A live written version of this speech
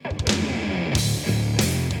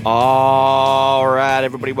All right,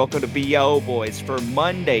 everybody, welcome to BO Boys for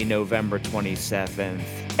Monday, November 27th.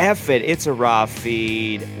 F it, it's a raw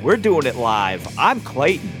feed. We're doing it live. I'm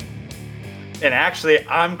Clayton. And actually,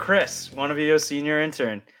 I'm Chris, WannaBO Senior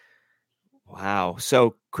Intern. Wow.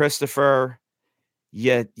 So, Christopher,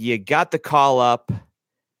 you got the call up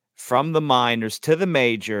from the minors to the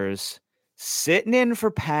majors, sitting in for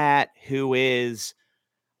Pat, who is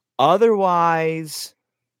otherwise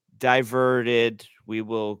diverted. We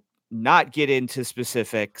will not get into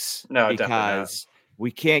specifics No, definitely not. because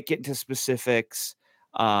we can't get into specifics.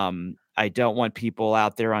 I don't want people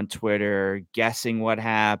out there on Twitter guessing what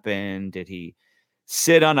happened. Did he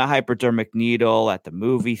sit on a hypodermic needle at the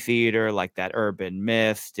movie theater like that urban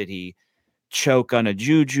myth? Did he choke on a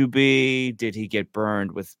jujube? Did he get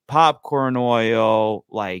burned with popcorn oil?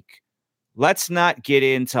 Like, let's not get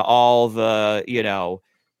into all the,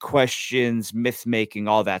 questions, myth making,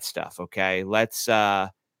 all that stuff. Okay. Let's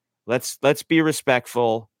be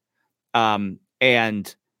respectful.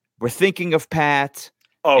 And we're thinking of Pat.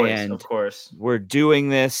 Always, And of course. we're doing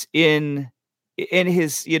this in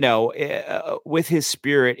his, with his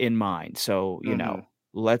spirit in mind. So,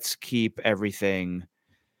 let's keep everything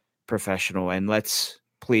professional and let's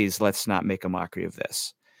not make a mockery of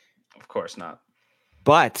this. Of course not.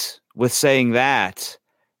 But with saying that,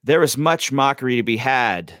 there is much mockery to be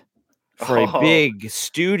had for a big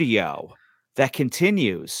studio that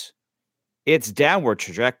continues its downward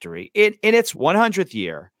trajectory in its 100th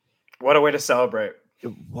year. What a way to celebrate.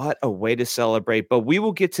 What a way to celebrate. But we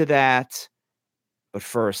will get to that. But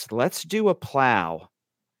first, let's do a plow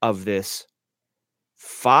of this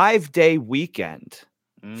 5-day weekend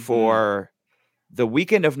for the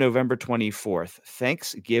weekend of November 24th,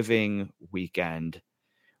 Thanksgiving weekend.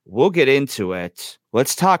 We'll get into it.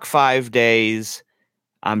 Let's talk 5 days.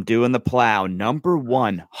 I'm doing the plow. Number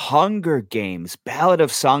 1, Hunger Games, Ballad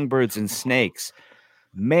of Songbirds and Snakes,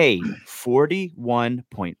 made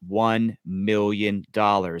 $41.1 million.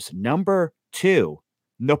 Number 2,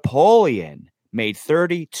 Napoleon, made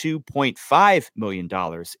 $32.5 million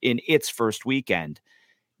in its first weekend.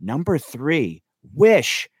 Number 3,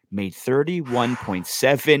 Wish, made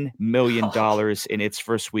 $31.7 million in its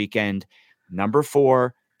first weekend. Number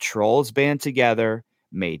 4, Trolls Band Together,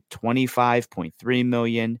 made $25.3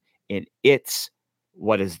 million in its,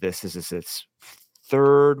 what is this? Is this its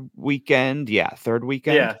third weekend? Yeah, third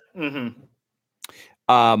weekend. Yeah.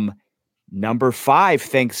 Number 5,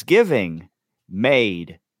 Thanksgiving,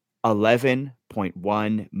 made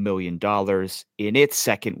 $11.1 million in its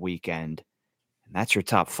second weekend. And that's your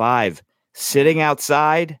top 5. Sitting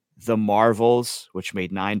outside, The Marvels, which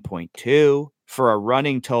made 9.2 for a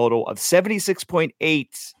running total of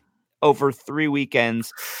 76.8 over 3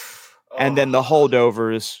 weekends. And then The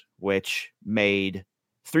Holdovers, which made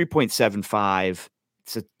 3.75.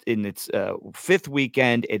 In its fifth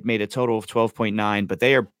weekend, it made a total of 12.9, but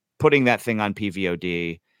they are putting that thing on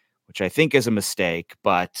PVOD, which I think is a mistake.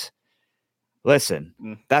 But listen,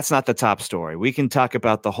 that's not the top story. We can talk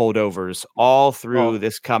about The Holdovers all through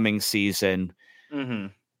this coming season.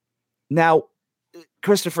 Now,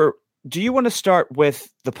 Christopher, do you want to start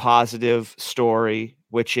with the positive story,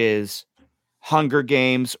 which is Hunger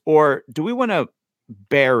Games, or do we want to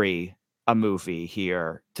bury a movie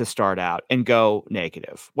here to start out and go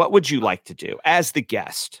negative? What would you like to do as the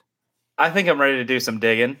guest? I think I'm ready to do some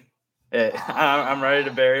digging. I'm ready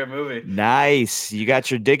to bury a movie. Nice. You got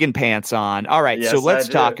your digging pants on. All right. Yes, so let's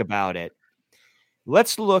talk about it.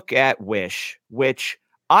 Let's look at Wish, which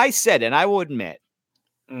I said, and I will admit,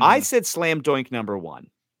 I said slam doink number 1.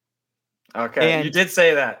 Okay. And, you did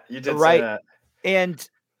say that. You did say that. And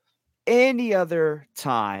any other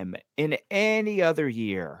time in any other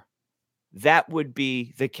year, that would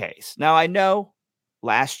be the case. Now, I know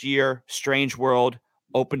last year, Strange World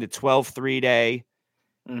opened at 12 3-day,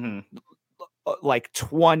 like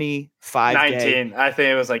 25 19. Day. I think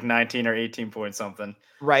it was like 19 or 18 point something.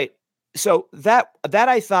 Right. So that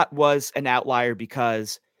I thought was an outlier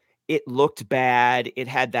because it looked bad. It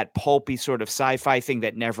had that pulpy sort of sci-fi thing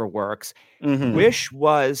that never works. Wish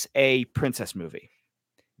was a princess movie.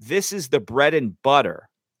 This is the bread and butter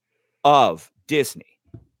of Disney.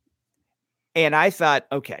 And I thought,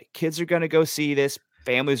 okay, kids are going to go see this.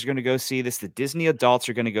 Families are going to go see this. The Disney adults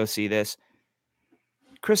are going to go see this.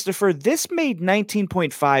 Christopher, this made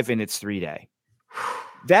 19.5 in its 3-day.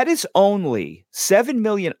 That is only 7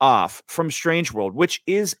 million off from Strange World, which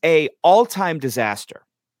is a all-time disaster.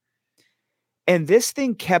 And this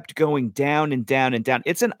thing kept going down and down and down.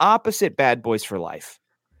 It's an opposite Bad Boys for Life.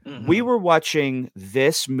 We were watching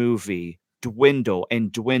this movie dwindle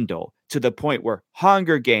and dwindle to the point where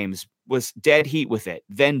Hunger Games was dead heat with it,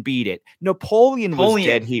 then beat it. Napoleon was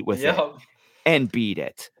dead heat with it and beat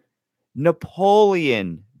it.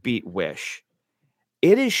 Napoleon beat Wish.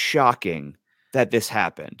 It is shocking that this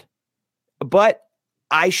happened, but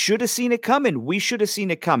I should have seen it coming. We should have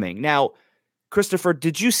seen it coming. Now, Christopher,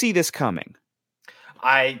 did you see this coming?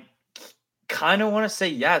 I kind of want to say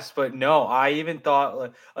yes, but no. I even thought,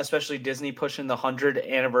 like, especially Disney pushing the 100th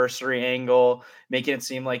anniversary angle, making it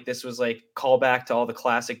seem like this was like callback to all the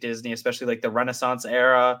classic Disney, especially like the Renaissance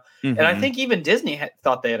era. And I think even Disney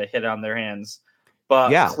thought they had a hit on their hands,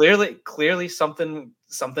 but clearly something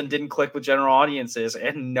didn't click with general audiences,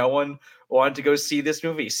 and no one wanted to go see this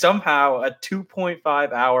movie. Somehow, a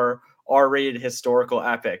 2.5-hour R-rated historical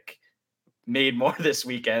epic made more this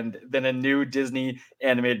weekend than a new Disney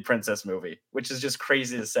animated princess movie, which is just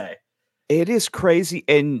crazy to say. It is crazy.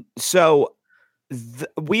 And so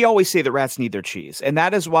we always say that rats need their cheese. And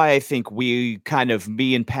that is why I think me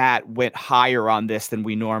and Pat went higher on this than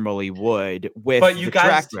we normally would with the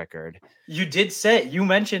track record. You did say, you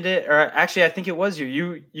mentioned it, or actually I think it was you.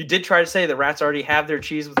 You did try to say the rats already have their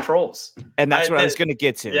cheese with Trolls. And that's what I was going to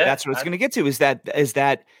get to. Yeah, that's what I was going to get to is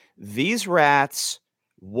that these rats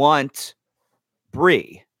want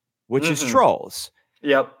Brie, which is Trolls.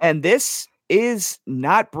 Yep. And this is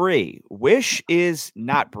not Brie. Wish is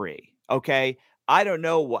not Brie. Okay. I don't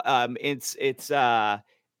know. It's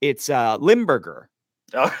Limburger.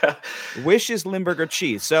 Okay. Wish is Limburger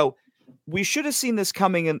cheese. So we should have seen this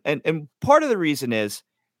coming. And part of the reason is,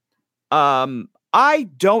 I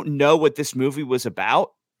don't know what this movie was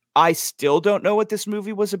about. I still don't know what this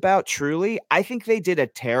movie was about. Truly. I think they did a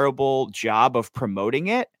terrible job of promoting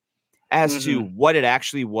it as to what it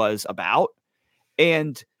actually was about.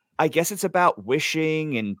 And I guess it's about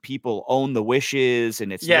wishing, and people own the wishes,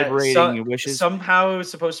 and it's liberating your wishes. Somehow it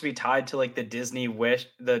was supposed to be tied to like the Disney wish,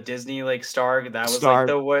 the Disney like star. That was like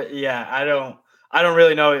the what? Yeah, I don't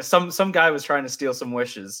really know. Some guy was trying to steal some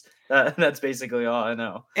wishes. That's basically all I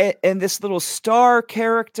know. And this little star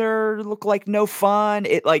character looked like no fun.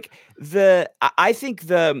 I think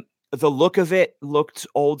the look of it looked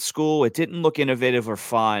old school. It didn't look innovative or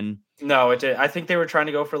fun. No, it did. I think they were trying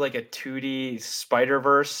to go for like a 2D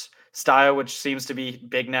Spider-Verse style, which seems to be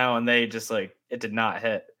big now, and they just it did not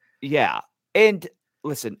hit. Yeah. And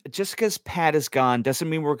listen, just because Pat is gone doesn't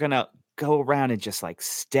mean we're gonna go around and just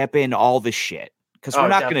step in all the shit, because we're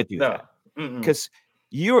not gonna do that. Because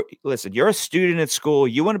you're a student at school.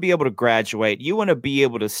 You want to be able to graduate. You want to be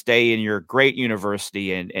able to stay in your great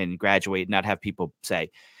university and graduate, and not have people say,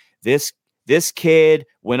 this kid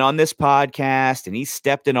went on this podcast and he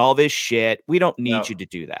stepped in all this shit. We don't need you to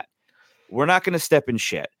do that. We're not going to step in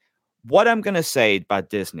shit. What I'm going to say about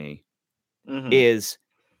Disney is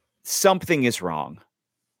something is wrong.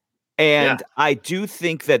 And I do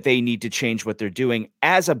think that they need to change what they're doing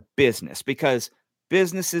as a business, because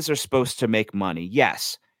businesses are supposed to make money.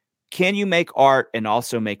 Yes. Can you make art and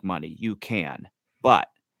also make money? You can. But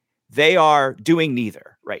they are doing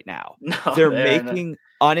neither right now. No, they're making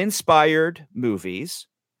uninspired movies,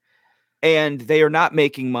 and they are not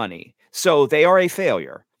making money. So they are a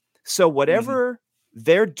failure. So whatever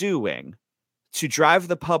they're doing to drive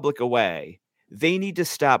the public away, they need to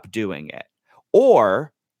stop doing it.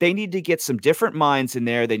 Or they need to get some different minds in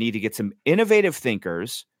there. They need to get some innovative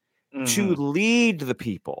thinkers to lead the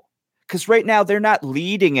people. Because right now they're not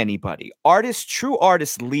leading anybody. True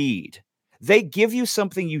artists lead. They give you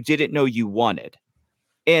something you didn't know you wanted.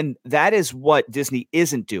 And that is what Disney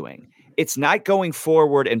isn't doing. It's not going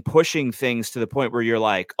forward and pushing things to the point where you're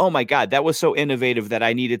like, oh my God, that was so innovative that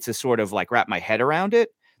I needed to sort of wrap my head around it,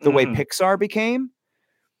 the way Pixar became.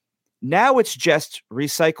 Now it's just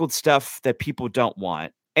recycled stuff that people don't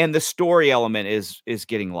want. And the story element is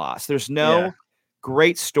getting lost. There's no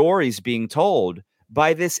great stories being told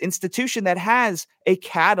by this institution that has a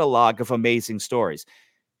catalog of amazing stories.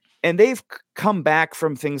 And they've come back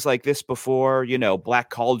from things like this before.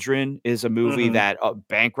 Black Cauldron is a movie that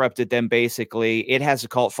bankrupted them, basically. It has a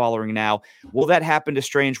cult following now. Will that happen to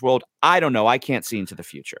Strange World? I don't know. I can't see into the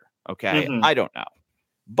future. Okay. I don't know.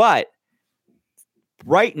 But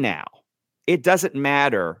right now, it doesn't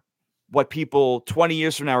matter what people 20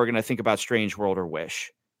 years from now are going to think about Strange World or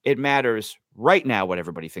Wish. It matters right now what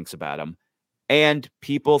everybody thinks about them. And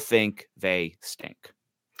people think they stink.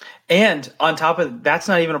 And on top of that's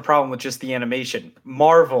not even a problem with just the animation.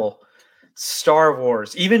 Marvel, Star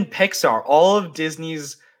Wars, even Pixar, all of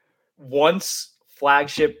Disney's once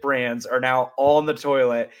flagship brands are now all in the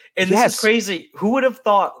toilet. And this is crazy. Who would have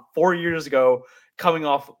thought 4 years ago, coming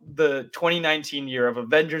off the 2019 year of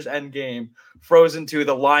Avengers Endgame, Frozen 2,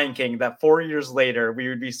 The Lion King, that 4 years later we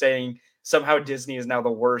would be saying somehow Disney is now the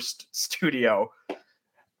worst studio.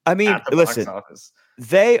 I mean, at the box listen, office.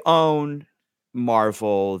 they own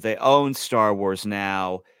Marvel, they own Star Wars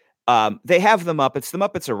now. They have the Muppets. The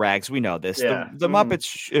Muppets are rags. We know this. Yeah. The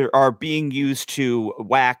Muppets are being used to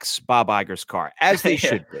wax Bob Iger's car, as they Yeah.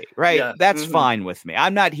 should be, right? Yeah. That's fine with me.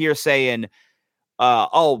 I'm not here saying,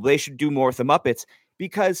 oh, they should do more with the Muppets,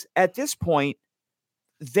 because at this point,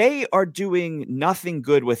 they are doing nothing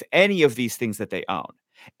good with any of these things that they own.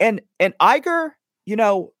 And Iger,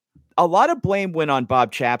 a lot of blame went on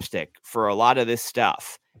Bob Chapstick for a lot of this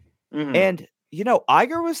stuff. And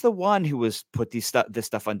Iger was the one who was put this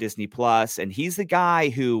stuff on Disney Plus, and he's the guy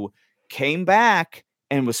who came back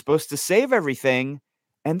and was supposed to save everything,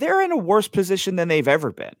 and they're in a worse position than they've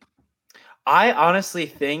ever been. I honestly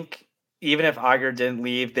think even if Iger didn't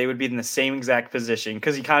leave, they would be in the same exact position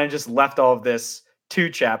because he kind of just left all of this to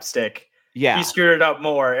Chapstick. Yeah. He screwed it up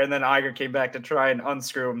more, and then Iger came back to try and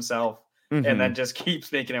unscrew himself, and then Mhm. just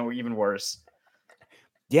keeps making it even worse.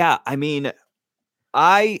 Yeah, I mean,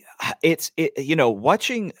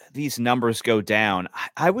 watching these numbers go down,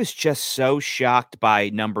 I was just so shocked by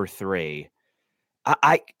number 3.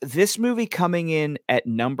 This movie coming in at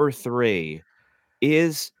number 3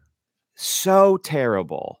 is so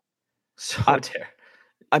terrible. So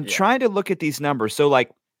I'm trying to look at these numbers. So,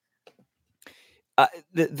 like,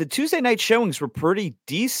 the Tuesday night showings were pretty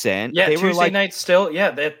decent. Yeah, They Tuesday were like night still.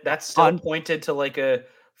 Yeah, that's still pointed to like a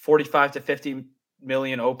 45 to 50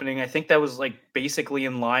 million opening. I think that was like basically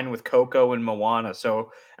in line with Coco and Moana.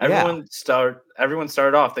 So everyone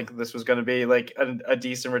started off thinking this was going to be like a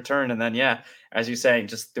decent return, and then as you saying,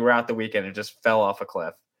 just throughout the weekend it just fell off a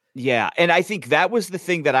cliff. Yeah, and I think that was the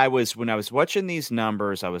thing that when I was watching these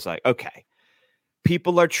numbers, I was like, okay,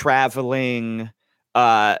 people are traveling.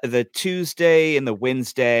 The Tuesday and the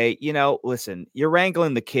Wednesday, listen, you're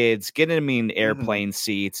wrangling the kids, getting them in airplane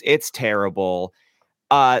seats. It's terrible.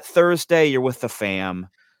 Thursday, you're with the fam.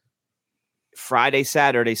 Friday,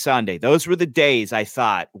 Saturday, Sunday. Those were the days I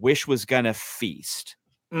thought Wish was going to feast.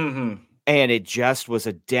 And it just was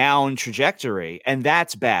a down trajectory. And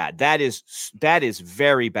that's bad. That is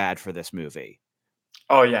very bad for this movie.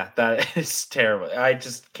 Oh, yeah, that is terrible. I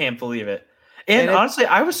just can't believe it. And honestly,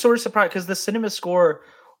 I was sort of surprised because the cinema score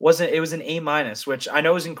was an A-, which I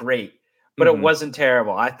know isn't great, but it wasn't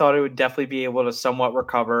terrible. I thought it would definitely be able to somewhat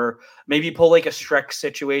recover, maybe pull like a Shrek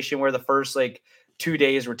situation where the first like 2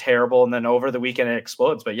 days were terrible and then over the weekend it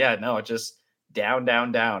explodes. But yeah, no, it just down,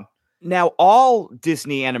 down, down. Now, all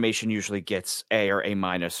Disney animation usually gets A or A-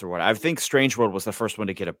 or what. I think Strange World was the first one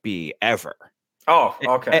to get a B ever. Oh,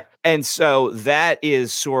 okay. And so that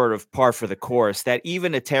is sort of par for the course, that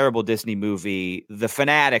even a terrible Disney movie, the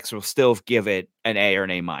fanatics will still give it an A or an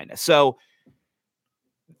A-. So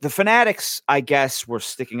the fanatics, I guess, were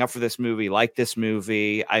sticking up for this movie, like this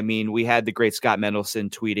movie. I mean, we had the great Scott Mendelson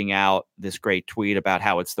tweeting out this great tweet about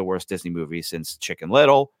how it's the worst Disney movie since Chicken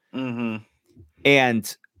Little.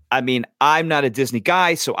 And I mean, I'm not a Disney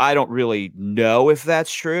guy, so I don't really know if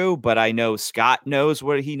that's true, but I know Scott knows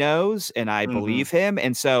what he knows, and I believe him.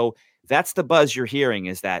 And so that's the buzz you're hearing,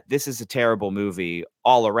 is that this is a terrible movie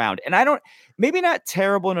all around. And maybe not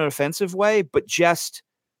terrible in an offensive way, but just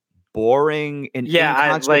boring and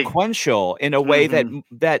inconsequential in a way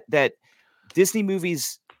that Disney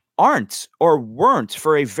movies aren't or weren't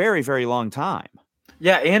for a very, very long time.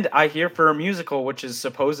 Yeah, and I hear for a musical, which is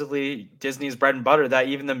supposedly Disney's bread and butter, that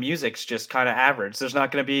even the music's just kind of average. There's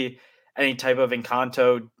not going to be any type of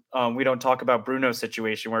Encanto. We don't talk about Bruno's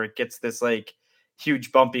situation where it gets this like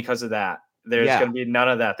huge bump because of that. There's going to be none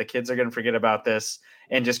of that. The kids are going to forget about this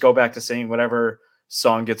and just go back to singing whatever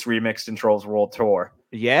song gets remixed in Trolls World Tour.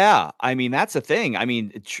 Yeah, I mean, that's the thing. I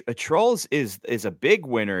mean, Trolls is a big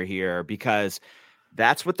winner here because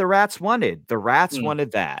that's what the rats wanted. The rats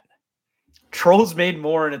wanted that. Trolls made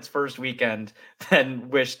more in its first weekend than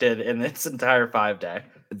Wish did in its entire 5-day.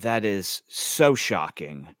 That is so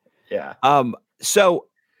shocking. Yeah. So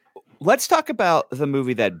let's talk about the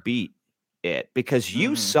movie that beat it, because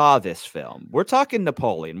you saw this film. We're talking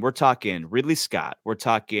Napoleon. We're talking Ridley Scott. We're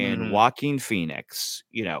talking Joaquin Phoenix,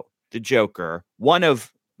 the Joker, one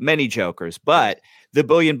of many Jokers, but the $1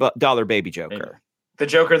 billion baby Joker. The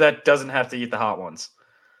Joker that doesn't have to eat the hot ones.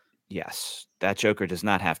 Yes, that Joker does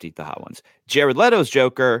not have to eat the hot ones. Jared Leto's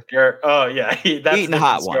Joker. Oh yeah, that's eating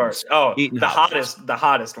the ones. Oh, eating the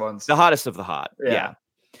hottest ones. The hottest of the hot. Yeah.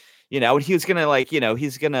 And he was gonna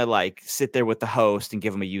he's gonna sit there with the host and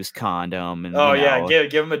give him a used condom, and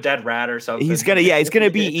give him a dead rat or something. He's gonna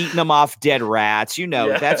be eating them off dead rats.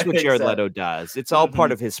 That's what Jared Leto does. It's all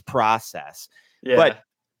part of his process. Yeah. But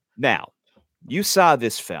now, you saw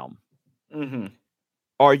this film.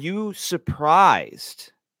 Are you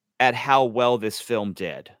surprised at how well this film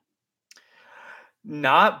did?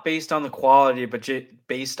 Not based on the quality, but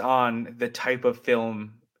based on the type of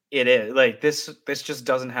film it is. Like this just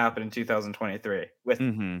doesn't happen in 2023 with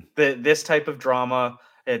Mm-hmm. this type of drama,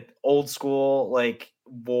 old school like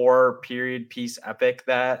war period piece epic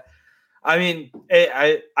that I mean,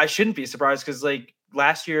 I shouldn't be surprised because like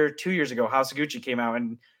last year, 2 years ago, House of Gucci came out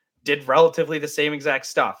and did relatively the same exact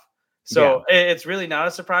stuff. Yeah. So it's really not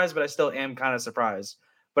a surprise, but I still am kind of surprised.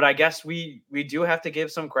 But I guess we do have to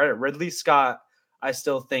give some credit. Ridley Scott, I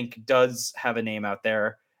still think does have a name out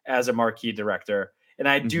there as a marquee director, and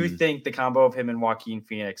I do Mm-hmm. think the combo of him and Joaquin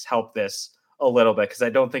Phoenix helped this a little bit because I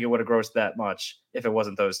don't think it would have grossed that much if it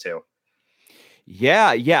wasn't those two.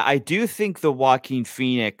 Yeah, yeah, I do think the Joaquin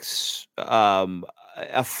Phoenix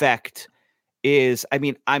effect is. I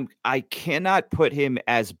mean, I cannot put him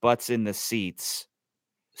as butts in the seats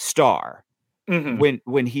star Hmm.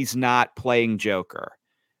 when he's not playing Joker.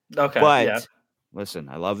 Okay, yeah. But listen,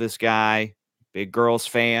 I love this guy, big girls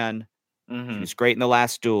fan. He Hmm. was great in The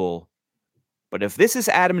Last Duel. But if this is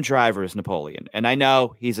Adam Driver as Napoleon, and I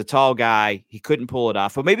know he's a tall guy, he couldn't pull it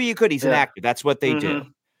off, but maybe he could. He's an Yeah. actor. That's what they do. Hmm.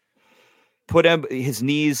 Put him his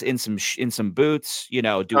knees in some boots, do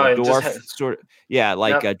Oh, a it just dwarf has. sort of, yeah,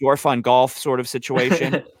 like Yep. a dwarf on golf sort of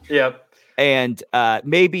situation. Yep. And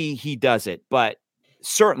maybe he does it, but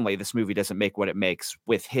certainly this movie doesn't make what it makes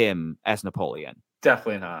with him as Napoleon.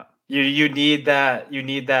 Definitely not. You need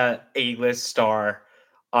that A-list star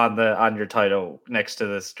on your title next to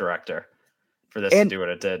this director for this to And do what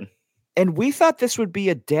it did. and we thought this would be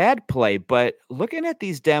a dad play, but looking at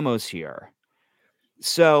these demos here,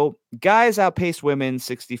 so guys outpaced women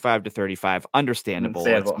 65 to 35, understandable.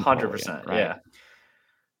 It's Understandable, Napoleon, 100%. right?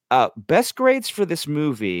 Yeah. Best grades for this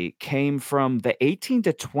movie came from the 18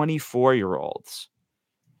 to 24 year olds,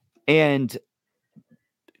 and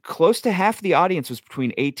close to half the audience was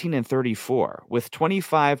between 18 and 34, with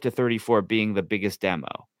 25 to 34 being the biggest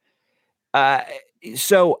demo. Uh,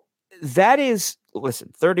 so that is,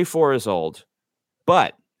 listen, 34 is old,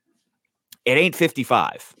 but it ain't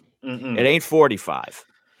 55. It Mm-mm. ain't 45.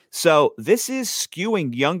 So this is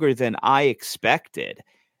skewing younger than I expected.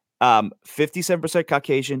 57%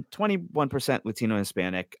 Caucasian, 21% Latino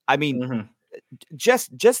Hispanic. I mean, Mhm.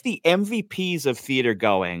 just the MVPs of theater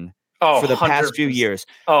going Oh, for the past few 100%. years.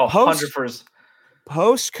 Oh, Post 100%.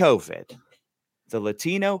 post COVID, the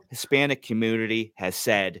Latino Hispanic community has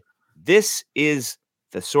said this is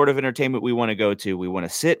the sort of entertainment we want to go to. We want to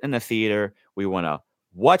sit in a theater, we want to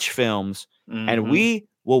watch films, and Mhm. we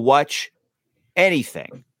will watch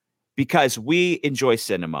anything because we enjoy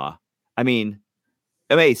cinema. I mean,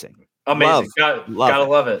 amazing. Amazing. Love Gotta it.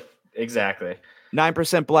 love it. Exactly.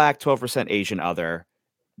 9% black, 12% Asian other.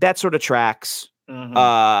 That sort of tracks.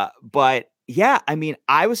 Mhm. But yeah, I mean,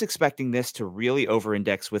 I was expecting this to really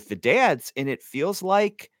over-index with the dads, and it feels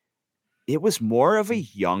like it was more of a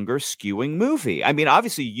younger skewing movie. I mean,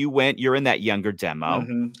 obviously you're in that younger demo.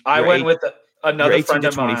 Mhm. I You're went eight, with you're another 18 friend to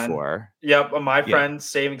of mine. 24. Yep, my Yeah. friend,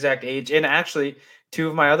 same exact age, and actually, two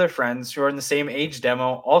of my other friends who are in the same age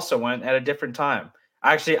demo also went at a different time.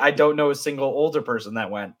 Actually, I don't know a single older person that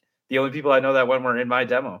went. The only people I know that went were in my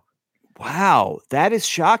demo. Wow, that is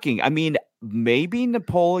shocking. I mean, maybe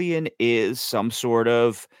Napoleon is some sort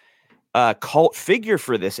of cult figure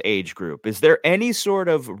for this age group. Is there any sort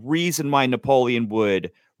of reason why Napoleon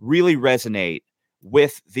would really resonate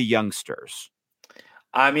with the youngsters?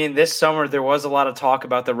 I mean, this summer there was a lot of talk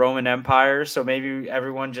about the Roman Empire, so maybe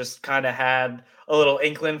everyone just kind of had a little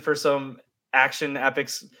inkling for some action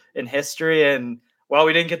epics in history. And while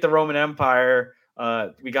we didn't get the Roman Empire,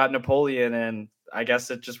 we got Napoleon, and I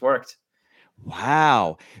guess it just worked.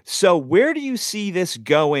 Wow. So where do you see this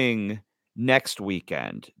going next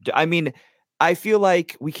weekend? I mean, I feel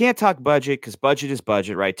like we can't talk budget because budget is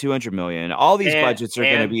budget, right? 200 million. All these And budgets are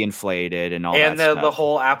going to and be inflated and all and that the stuff.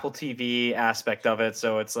 whole Apple TV aspect of it.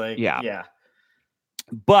 So it's like, Yeah. yeah,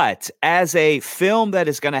 But as a film that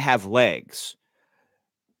is going to have legs,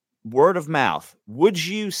 word of mouth, would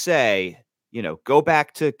you say, go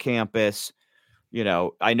back to campus?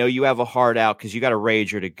 I know you have a heart out because you got a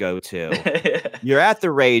rager to go to. You're at the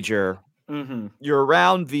rager. hmm You're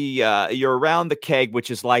around the keg,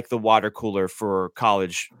 which is like the water cooler for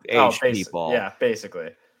college oh, aged people. yeah, basically.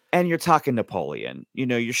 And you're talking Napoleon.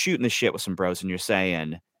 You're shooting the shit with some bros and you're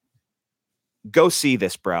saying, go see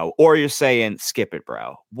this, bro. Or you're saying, skip it,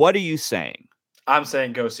 bro. What are you saying? I'm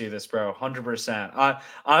saying go see this, bro. 100%.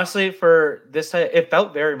 Honestly, for this, it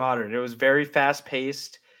felt very modern. It was very fast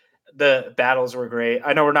paced. The battles were great.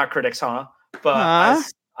 I know we're not critics, huh? But Huh?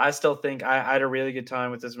 I still think I had a really good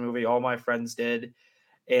time with this movie. All my friends did,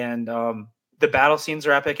 and the battle scenes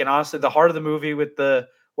are epic. And honestly, the heart of the movie with the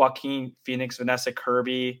Joaquin Phoenix, Vanessa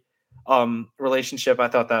Kirby, relationship. I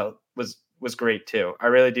thought that was great too. I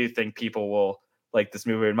really do think people will like this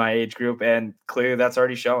movie in my age group, and clearly that's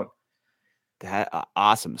already shown. That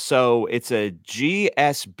awesome. So it's a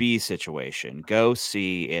GSB situation. Go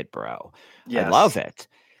see it, bro. I love Yes. it.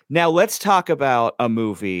 Now let's talk about a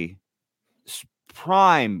movie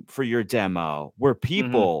prime for your demo where Mm-hmm.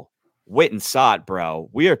 people went and saw it, bro.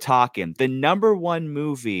 We are talking the number one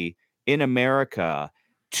movie in America,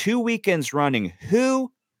 2 weekends running.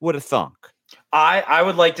 Who would have thunk? I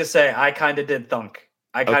would like to say I kind of did thunk.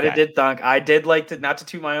 I kind of Okay. did thunk. I did like to, not to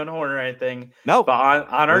toot my own horn or anything, Nope. but on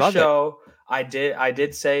We our loved it. show, I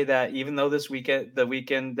did say that even though the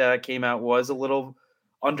weekend that came out was a little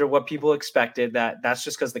under what people expected, that's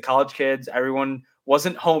just because the college kids, everyone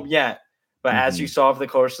wasn't home yet. But as you Mhm. saw over the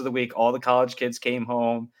course of the week, all the college kids came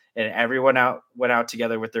home and everyone went out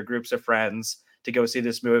together with their groups of friends to go see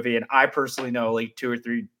this movie. And I personally know like 2 or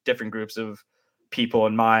 3 different groups of people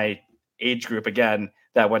in my age group again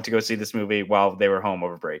that went to go see this movie while they were home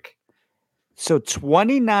over break. So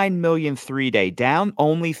 29 million 3-day, down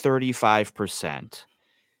only 35%.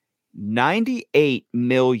 98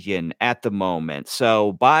 million at the moment.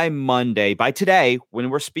 So by Monday, by today, when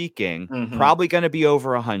we're speaking, Mm-hmm. probably going to be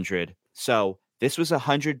over 100. So this was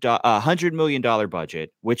 $100 million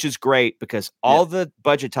budget, which is great because Yeah. all the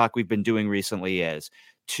budget talk we've been doing recently is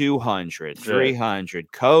 200, Right.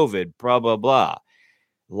 300, COVID, blah, blah, blah.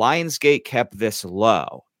 Lionsgate kept this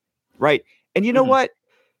low, right? And you know Mm-hmm. what?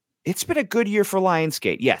 It's been a good year for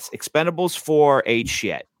Lionsgate. Yes, Expendables 4 ate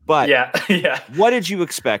shit. But Yeah. Yeah. what did you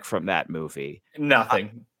expect from that movie? Uh,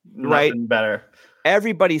 Nothing. right? Nothing better.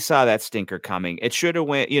 Everybody saw that stinker coming. It should have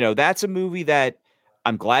went, that's a movie that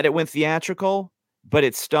I'm glad it went theatrical, but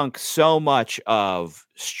it stunk so much of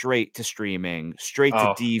straight to streaming, straight to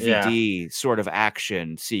Oh, yeah. DVD sort of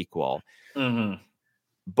action sequel. Mm-hmm.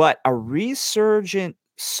 But a resurgent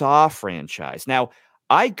Saw franchise. Now,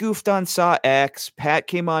 I goofed on Saw X. Pat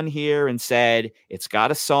came on here and said it's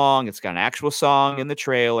got a song, it's got an actual song in the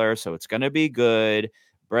trailer, so it's going to be good.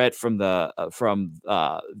 Brett from the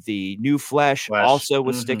New Flesh Flash. also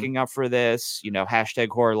was Mm-hmm. sticking up for this. Hashtag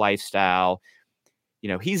horror lifestyle.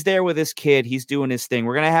 He's there with his kid. He's doing his thing.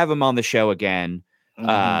 We're gonna have him on the show again.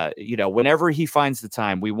 Mm-hmm. Whenever he finds the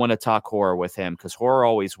time, we want to talk horror with him because horror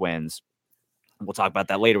always wins. We'll talk about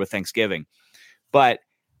that later with Thanksgiving. But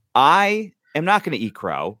I am not going to eat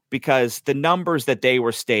crow because the numbers that they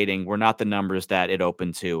were stating were not the numbers that it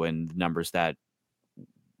opened to and the numbers that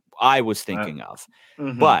I was thinking of.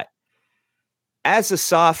 Mm-hmm. But as a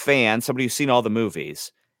Saw fan, somebody who's seen all the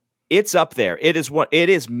movies, it's up there. It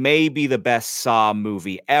is maybe the best Saw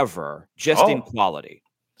movie ever, just in Oh, quality.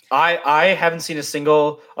 I haven't seen a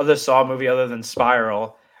single of the Saw movie other than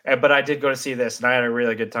Spiral, but I did go to see this and I had a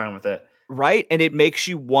really good time with it. Right? And it makes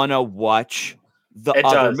you want to watch the It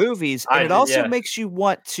other does. movies. And I it did, also yeah. makes you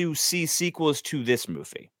want to see sequels to this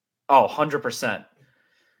movie. Oh, 100%.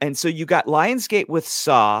 And so you got Lionsgate with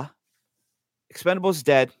Saw, Expendables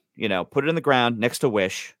dead, put it in the ground next to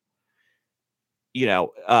Wish,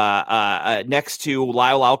 next to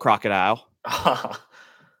Lyle Lyle Crocodile.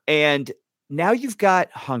 And now you've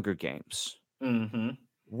got Hunger Games, Mm-hmm. And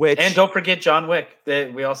which don't forget John Wick.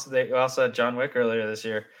 We also had John Wick earlier this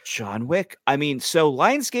year. John Wick. I mean, so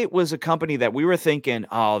Lionsgate was a company that we were thinking,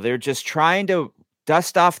 oh, they're just trying to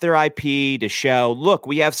dust off their IP to show, look,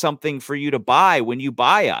 we have something for you to buy when you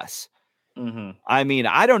buy us. Mm-hmm. I mean,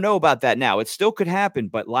 I don't know about that now. It still could happen,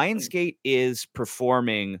 but Lionsgate is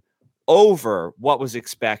performing over what was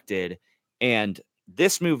expected. And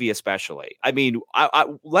this movie, especially. I mean,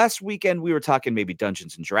 last weekend we were talking maybe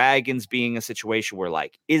Dungeons and Dragons being a situation where,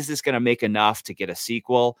 like, is this going to make enough to get a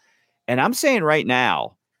sequel? And I'm saying right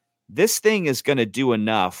now, this thing is going to do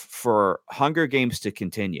enough for Hunger Games to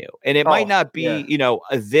continue. And it might Oh, not yeah. be,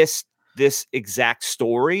 this exact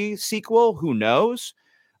story sequel. Who knows?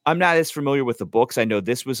 I'm not as familiar with the books. I know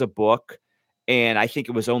this was a book, and I think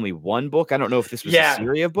it was only one book. I don't know if this was a Yeah.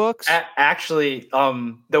 series of books. Actually,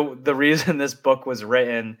 the reason this book was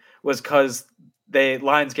written was because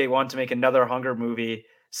Lionsgate wanted to make another Hunger movie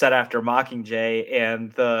set after Mockingjay,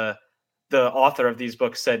 and the author of these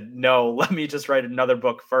books said, "No, let me just write another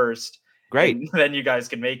book first, Great. and then you guys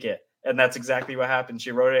can make it." And that's exactly what happened.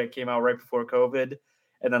 She wrote it. It came out right before COVID,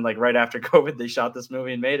 and then like right after COVID, they shot this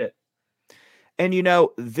movie and made it. And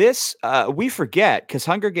this we forget because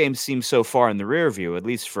Hunger Games seems so far in the rear view, at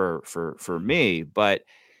least for me. But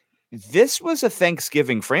this was a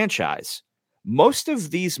Thanksgiving franchise. Most of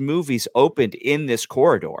these movies opened in this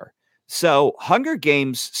corridor. So Hunger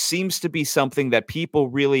Games seems to be something that people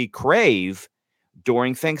really crave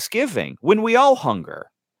during Thanksgiving when we all hunger.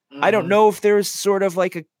 I don't Mm-hmm. know if there's sort of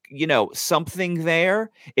like something there.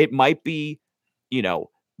 It might be,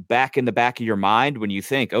 back in the back of your mind when you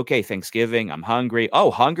think, okay, Thanksgiving, I'm hungry. Oh,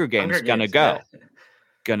 Hunger Games, gonna go.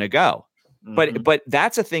 Mhm. But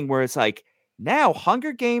that's a thing where it's like, now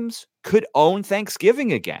Hunger Games could own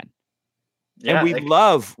Thanksgiving again. And Yeah. we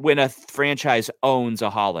love when a franchise owns a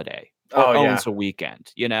holiday Oh or yeah. owns a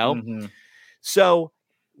weekend, Mhm. So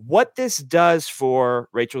what this does for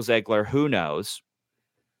Rachel Zegler, who knows?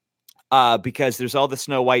 Because there's all the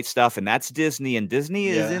Snow White stuff, and that's Disney, and Disney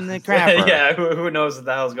is Yeah. in the crapper. Yeah. Who knows what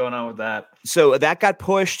the hell's going on with that? So that got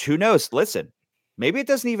pushed. Who knows? Listen, maybe it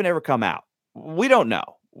doesn't even ever come out. We don't know.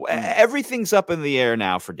 Mm. Everything's up in the air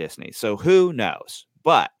now for Disney. So who knows?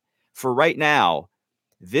 But for right now,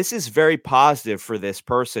 this is very positive for this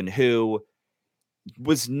person who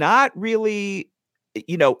was not really,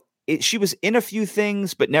 she was in a few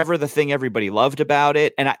things, but never the thing everybody loved about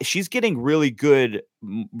it. And she's getting really good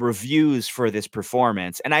reviews for this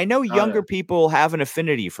performance. And I know Oh yeah. younger people have an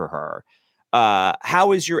affinity for her.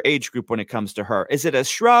 How is your age group when it comes to her? Is it a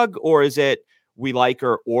shrug, or is it we like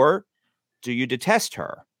her, or do you detest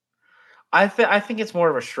her? I think it's more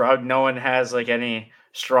of a shrug. No one has like any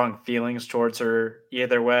strong feelings towards her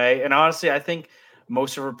either way. And honestly, I think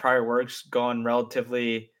most of her prior works gone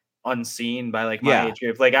relatively unseen by like my Yeah. age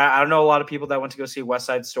group. Like I don't know a lot of people that went to go see West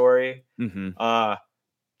Side Story. Hmm. Uh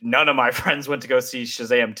None of my friends went to go see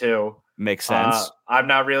Shazam 2. Makes sense. I'm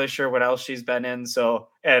not really sure what else she's been in. So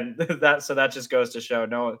and that just goes to show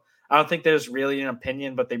no, I don't think there's really an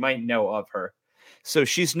opinion, but they might know of her. So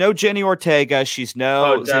she's no Jenny Ortega. She's Oh,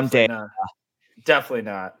 no definitely Zendaya. not. Definitely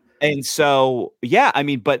not. And so, yeah, I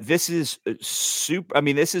mean, but this is super. I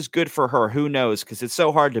mean, this is good for her. Who knows? Because it's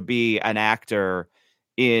so hard to be an actor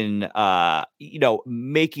in,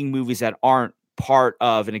 making movies that aren't part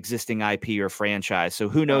of an existing IP or franchise. So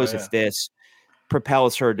who Oh knows yeah. if this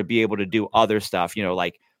propels her to be able to do other stuff?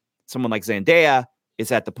 Like someone like Zendaya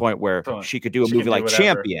is at the point where Fine. she could do a She can movie do like whatever.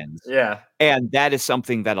 Champions, Yeah. and that is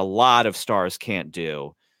something that a lot of stars can't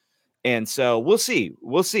do. And so we'll see.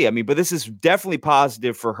 We'll see. I mean, but this is definitely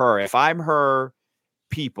positive for her. If I'm her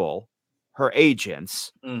people, her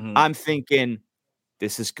agents, Mhm. I'm thinking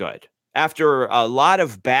this is good. After a lot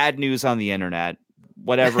of bad news on the internet,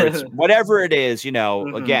 whatever it is,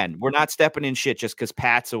 Mhm. again, we're not stepping in shit just because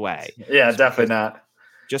Pat's away. Yeah, Just definitely because not.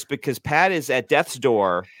 just because Pat is at death's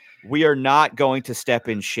door, we are not going to step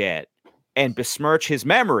in shit and besmirch his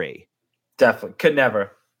memory. Definitely. Could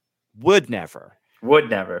never. Would never. Would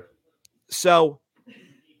never. So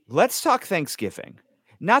let's talk Thanksgiving.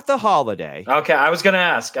 Not the holiday. Okay, I was gonna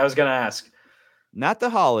ask. I was gonna ask. Not the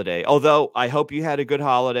holiday. Although I hope you had a good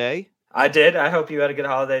holiday. I did. I hope you had a good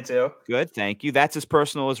holiday too. Good, thank you. That's as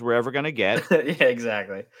personal as we're ever going to get. Yeah,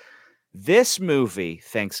 exactly. This movie,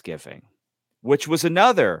 Thanksgiving, which was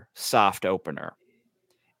another soft opener,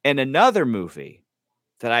 and another movie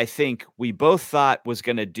that I think we both thought was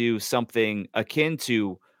going to do something akin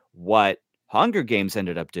to what Hunger Games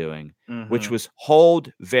ended up doing, which Mhm. was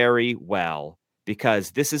hold very well,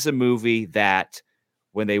 because this is a movie that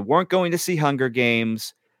when they weren't going to see Hunger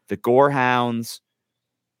Games, the Gorehounds,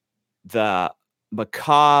 the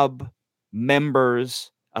macabre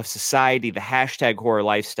members of society, the hashtag horror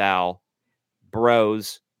lifestyle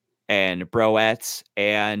bros and broettes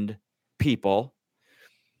and people,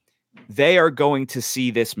 they are going to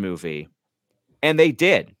see this movie. And they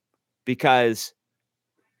did, because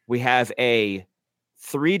we have a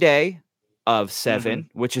 3-day of Mhm. 7,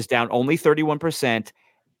 which is down only 31%,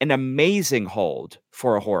 an amazing hold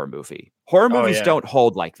for a horror movie. Horror Oh movies yeah. don't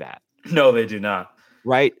hold like that. No, they do not.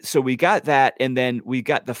 Right. So we got that. And then we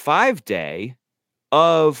got the 5-day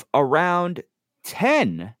of around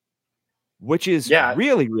 10, which is Yeah.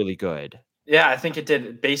 really, really good. Yeah, I think it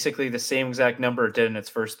did basically the same exact number it did in its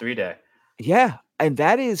first 3-day. Yeah. And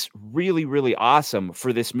that is really, really awesome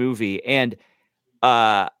for this movie. And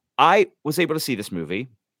uh, I was able to see this movie.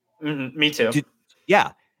 Mhm. Me too.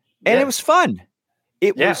 Yeah. And it Yeah. was fun.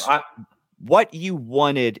 It Yeah. was what you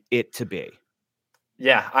wanted it to be.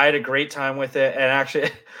 Yeah, I had a great time with it, and actually,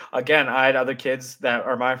 again, I had other kids that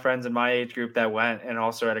are my friends in my age group that went and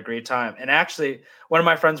also had a great time. And actually, one of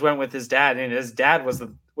my friends went with his dad, and his dad was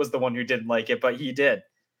the one who didn't like it, but he did.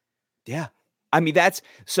 Yeah. I mean, this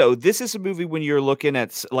is a movie when you're looking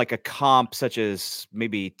at like a comp such as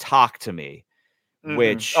maybe Talk to Me, Mhm.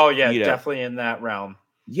 which, Oh yeah, definitely in that realm.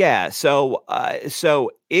 yeah. So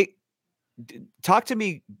it Talk to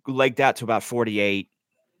Me legged out to about 48,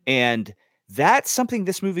 and that's something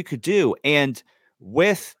this movie could do. And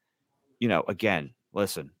with, again,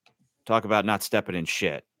 listen, talk about not stepping in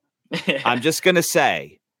shit. I'm just going to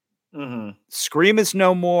say Mhm. Scream is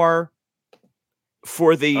no more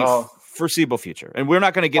for the Oh. foreseeable future. And we're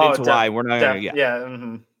not going to get into why. We're not going to, yeah.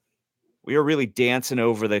 Mm-hmm. We are really dancing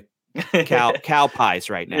over the cow pies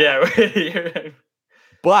right now. Yeah.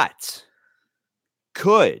 But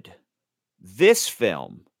could this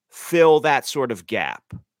film fill that sort of gap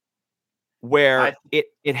where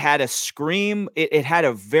it had a Scream, it had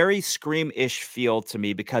a very Scream-ish feel to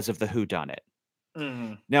me because of the whodunit.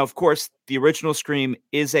 Mm-hmm. Now, of course, the original Scream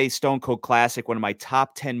is a stone cold classic, one of my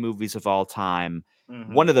top 10 movies of all time,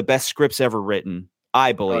 one of the best scripts ever written,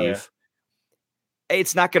 I believe. Oh, yeah.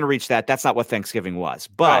 It's not going to reach that. That's not what Thanksgiving was.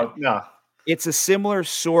 But no. It's a similar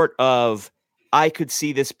sort of, I could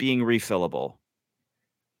see this being refillable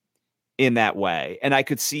in that way. And I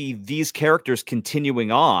could see these characters continuing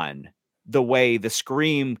on the way the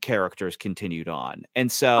Scream characters continued on. And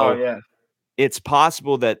so it's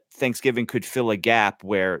possible that Thanksgiving could fill a gap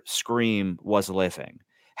where Scream was living.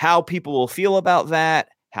 How people will feel about that,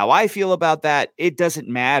 how I feel about that, it doesn't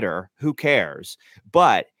matter. Who cares?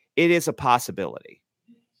 But it is a possibility.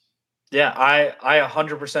 Yeah, I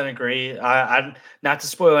 100% agree. I not to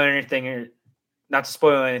spoil anything,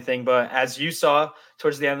 but as you saw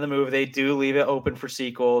towards the end of the movie, they do leave it open for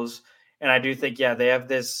sequels. And I do think, they have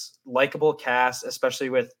this likable cast, especially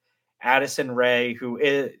with Addison Rae,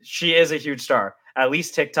 she is a huge star. At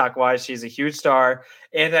least TikTok wise, she's a huge star.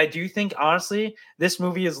 And I do think, honestly, this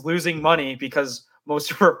movie is losing money because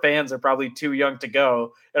most of her fans are probably too young to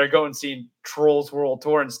go and are going to see Trolls World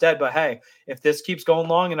Tour instead. But hey, if this keeps going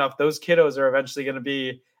long enough, those kiddos are eventually going to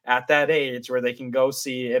be at that age where they can go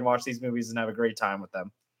see and watch these movies and have a great time with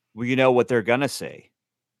them. Well, you know what they're going to see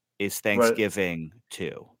is Thanksgiving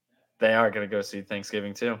 2. They are going to go see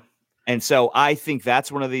Thanksgiving 2. And so I think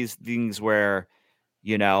that's one of these things where,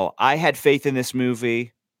 I had faith in this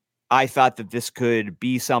movie. I thought that this could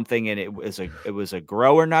be something, and it was a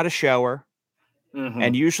grower, not a shower. Mm-hmm.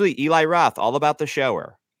 And usually Eli Roth, all about the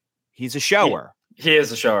shower. He's a shower. He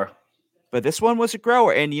is a shower. But this one was a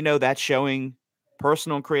grower, and that's showing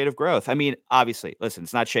personal and creative growth. I mean, obviously, listen,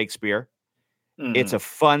 it's not Shakespeare. Mm-hmm. It's a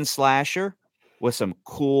fun slasher with some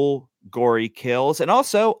cool, gory kills. And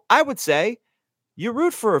also, I would say you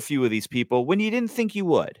root for a few of these people when you didn't think you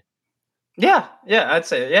would. Yeah, I'd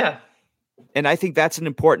say, yeah. And I think that's an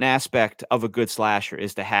important aspect of a good slasher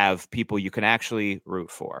is to have people you can actually root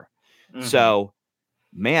for. Mm-hmm. So,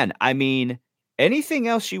 man, I mean, anything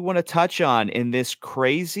else you want to touch on in this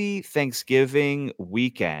crazy Thanksgiving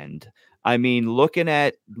weekend? I mean, looking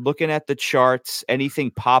at the charts, anything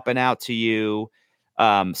popping out to you?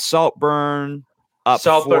 Saltburn up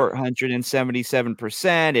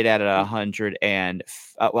 477%. It added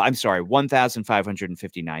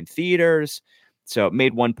 1,559 theaters. So it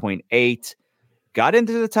made 1.8, got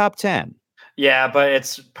into the top 10. Yeah, but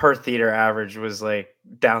its per theater average was like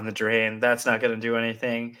down the drain. That's not going to do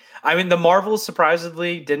anything. I mean, the Marvels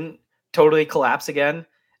surprisingly didn't totally collapse again.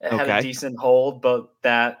 It had a decent hold, but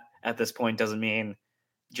that at this point doesn't mean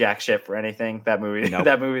jack shit for anything. That movie,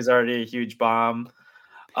 that movie's already a huge bomb.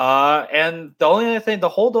 And the only other thing, the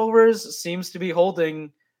holdovers seems to be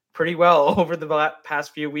holding pretty well over the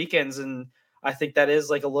past few weekends, and I think that is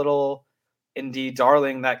like a little indie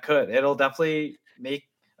darling it'll definitely make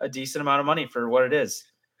a decent amount of money for what it is.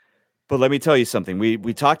 But let me tell you something.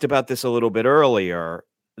 We talked about this a little bit earlier,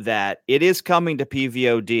 that it is coming to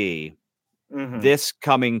PVOD this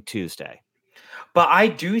coming Tuesday. But I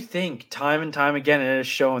do think time and time again it has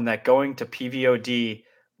shown that going to PVOD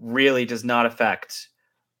really does not affect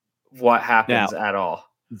what happens at all.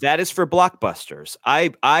 That is for blockbusters.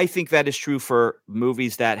 I think that is true for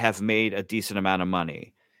movies that have made a decent amount of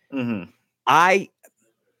money. Mm-hmm.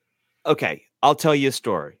 I'll tell you a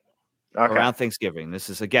story around Thanksgiving. This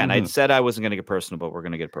is, again, I said I wasn't going to get personal, but we're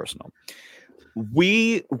going to get personal.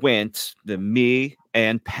 We went, me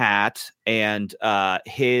and Pat and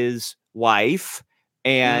his wife,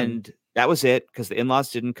 and that was it because the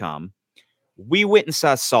in-laws didn't come. We went and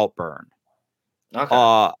saw Saltburn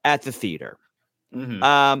at the theater. Mm-hmm.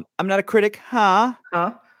 I'm not a critic, I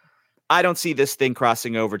don't see this thing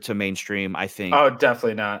crossing over to mainstream, I think. Oh,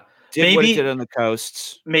 definitely not. Maybe what it did on the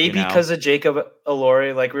coasts. Maybe because of Jacob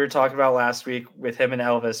Elordi, like we were talking about last week with him and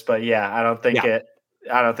Elvis. But yeah, I don't think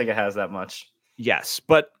it has that much. Yes,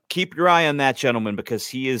 but keep your eye on that gentleman because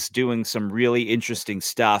he is doing some really interesting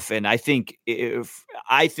stuff. And I think if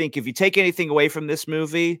you take anything away from this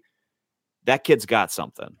movie, that kid's got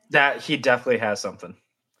something. That he definitely has something.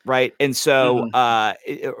 Right. And so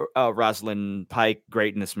Rosalind Pike,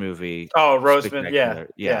 great in this movie. Oh, Roseman.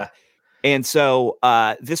 Yeah. And so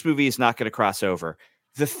this movie is not going to cross over.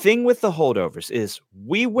 The thing with the holdovers is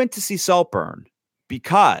we went to see Saltburn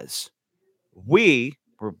because we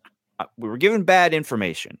were given bad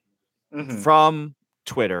information from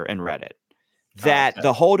Twitter and Reddit that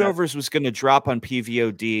the holdovers was going to drop on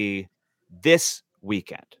PVOD this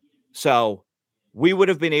weekend. So we would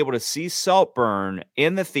have been able to see Saltburn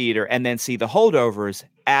in the theater and then see the holdovers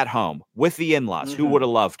at home with the in-laws who would have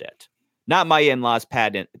loved it. Not my in-laws,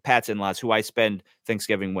 Pat's in-laws, who I spend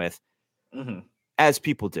Thanksgiving with, as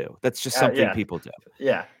people do. That's just something people do.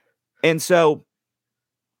 Yeah. And so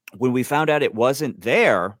when we found out it wasn't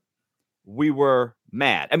there, we were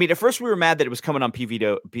mad. I mean, at first we were mad that it was coming on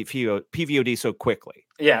PVOD so quickly.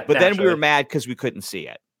 Yeah. But then we were mad because we couldn't see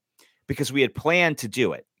it, because we had planned to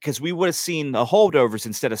do it, because we would have seen the holdovers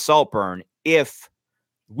instead of Saltburn if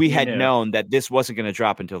we had known that this wasn't going to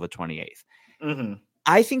drop until the 28th.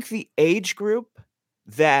 I think the age group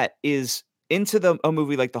that is into a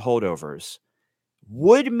movie like The Holdovers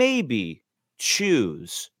would maybe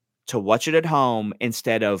choose to watch it at home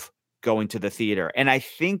instead of going to the theater. And I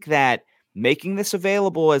think that making this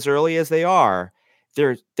available as early as they are,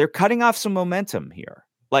 they're cutting off some momentum here.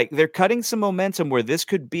 Like, they're cutting some momentum where this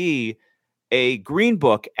could be a Green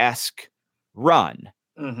Book-esque run.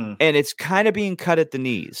 And it's kind of being cut at the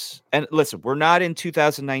knees. And listen, we're not in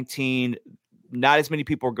 2019. Not as many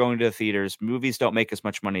people are going to the theaters. Movies don't make as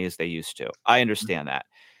much money as they used to. I understand that.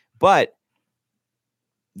 But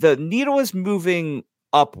the needle is moving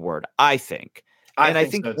upward, I think. I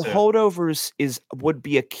think so The Holdovers would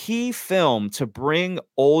be a key film to bring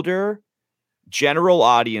older general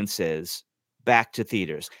audiences back to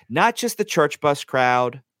theaters. Not just the church bus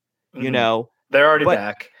crowd, you know. They're already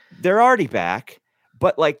back. They're already back.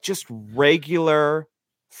 But like just regular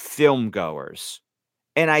film goers.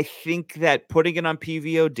 And I think that putting it on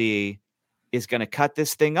PVOD is going to cut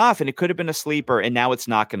this thing off, and it could have been a sleeper, and now it's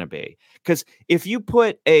not going to be. Because if you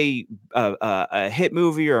put a hit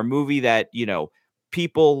movie or a movie that, you know,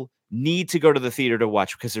 people need to go to the theater to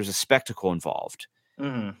watch because there's a spectacle involved,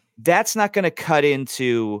 that's not going to cut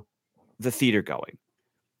into the theater going.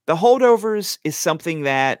 The Holdovers is something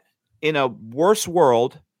that, in a worse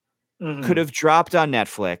world, could have dropped on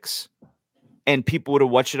Netflix, and people would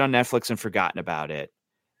have watched it on Netflix and forgotten about it.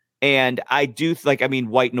 And I do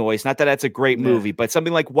White Noise, not that that's a great movie, but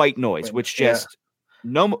something like White Noise, which just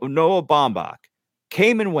Noah Baumbach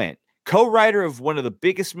came and went, co-writer of one of the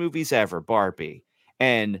biggest movies ever, Barbie,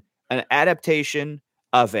 and an adaptation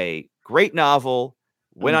of a great novel,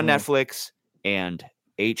 went on Netflix and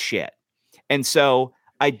ate shit. And so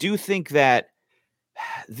I do think that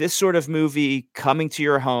this sort of movie coming to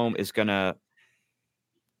your home is going to,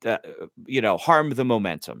 harm the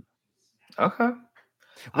momentum. Okay.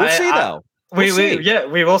 We'll see, though. We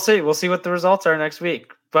will see. We'll see what the results are next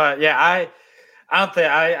week. But yeah, I don't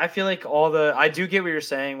think I feel like I do get what you're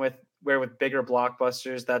saying with bigger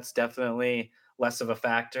blockbusters, that's definitely less of a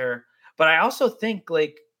factor. But I also think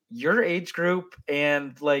like your age group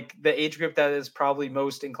and like the age group that is probably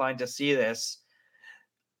most inclined to see this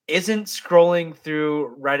isn't scrolling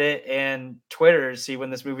through Reddit and Twitter to see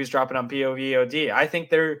when this movie's dropping on PVOD. I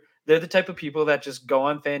think they're the type of people that just go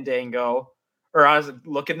on Fandango or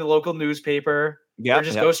look in the local newspaper, or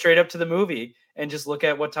just go straight up to the movie and just look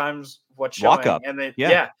at what's showing. Walk up. And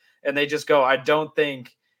they just go. I don't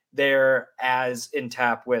think they're as in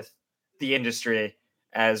tap with the industry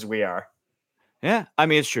as we are. Yeah, I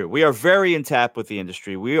mean, it's true. We are very in tap with the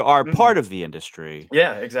industry. We are part of the industry.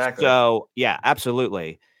 Yeah, exactly. So, yeah,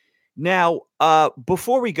 absolutely. Now,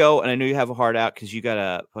 before we go, and I know you have a heart out because you got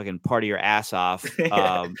to fucking party your ass off,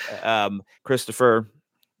 Christopher,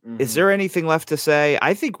 is there anything left to say?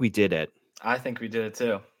 I think we did it. I think we did it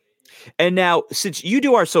too. And now, since you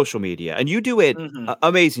do our social media and you do it,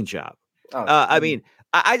 amazing job. I mean,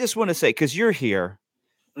 I just want to say, because you're here,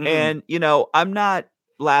 and you know, I'm not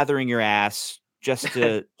lathering your ass just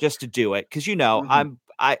to do it, because you know, I'm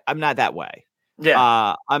not that way.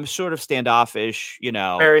 Yeah, I'm sort of standoffish. You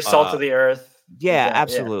know, very salt of the earth. Yeah,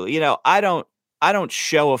 absolutely. Yeah. You know, I don't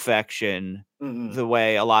show affection the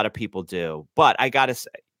way a lot of people do, but I gotta say,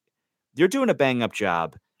 you're doing a bang up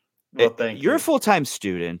job. Well, thank you. You're a full-time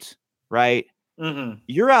student, right?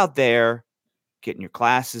 You're out there getting your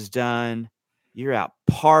classes done. You're out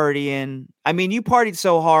partying. I mean, you partied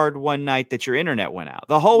so hard one night that your internet went out.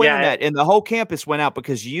 The whole internet and the whole campus went out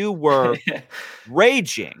because you were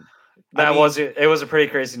raging. It was a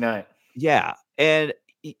pretty crazy night. Yeah. And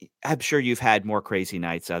I'm sure you've had more crazy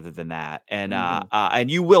nights other than that. And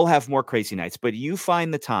and you will have more crazy nights, but you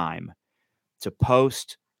find the time to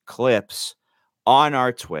post clips on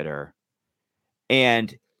our Twitter,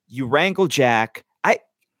 and you wrangle Jack. I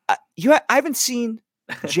haven't seen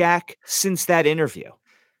Jack since that interview.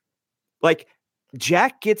 Like,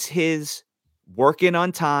 Jack gets his work in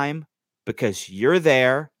on time because you're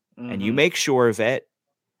there and you make sure of it.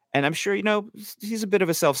 And I'm sure, he's a bit of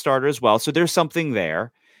a self-starter as well. So there's something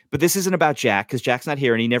there. But this isn't about Jack because Jack's not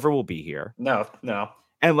here and he never will be here. No.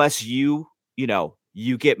 Unless you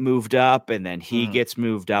get moved up and then he gets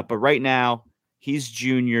moved up. But right now, he's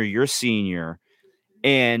junior, you're senior.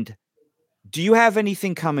 And do you have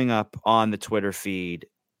anything coming up on the Twitter feed,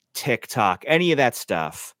 TikTok, any of that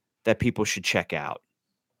stuff that people should check out?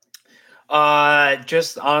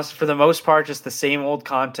 Just honestly, for the most part, just the same old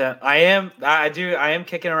content. I am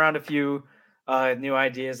kicking around a few new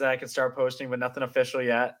ideas that I can start posting, but nothing official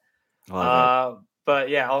yet. But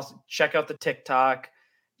yeah, I'll check out the TikTok.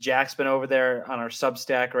 Jack's been over there on our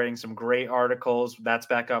Substack writing some great articles. That's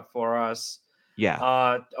back up for us.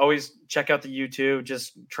 Yeah. Always check out the YouTube.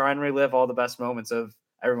 Just try and relive all the best moments of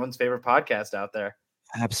everyone's favorite podcast out there.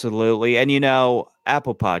 Absolutely. And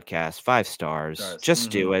Apple Podcasts, 5 stars. Just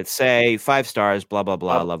do it. Say 5 stars, blah, blah,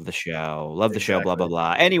 blah. Love the show. Love the show, blah, blah,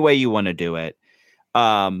 blah. Any way you want to do it.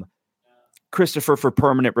 Christopher for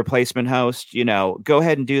permanent replacement host, go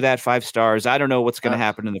ahead and do that. 5 stars. I don't know what's going to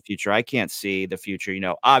happen in the future. I can't see the future.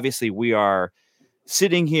 Obviously we are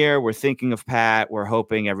sitting here. We're thinking of Pat. We're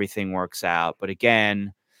hoping everything works out. But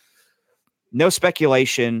again, no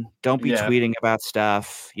speculation. Don't be tweeting about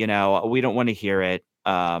stuff. We don't want to hear it.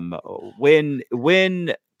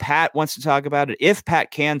 When Pat wants to talk about it, if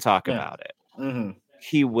Pat can talk about it,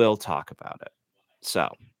 he will talk about it.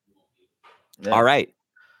 So, all right.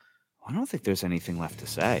 I don't think there's anything left to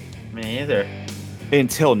say. Me either.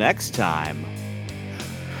 Until next time,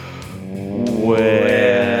 we'll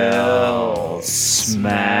smell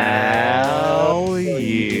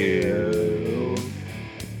you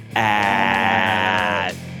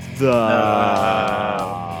at the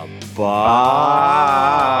bar.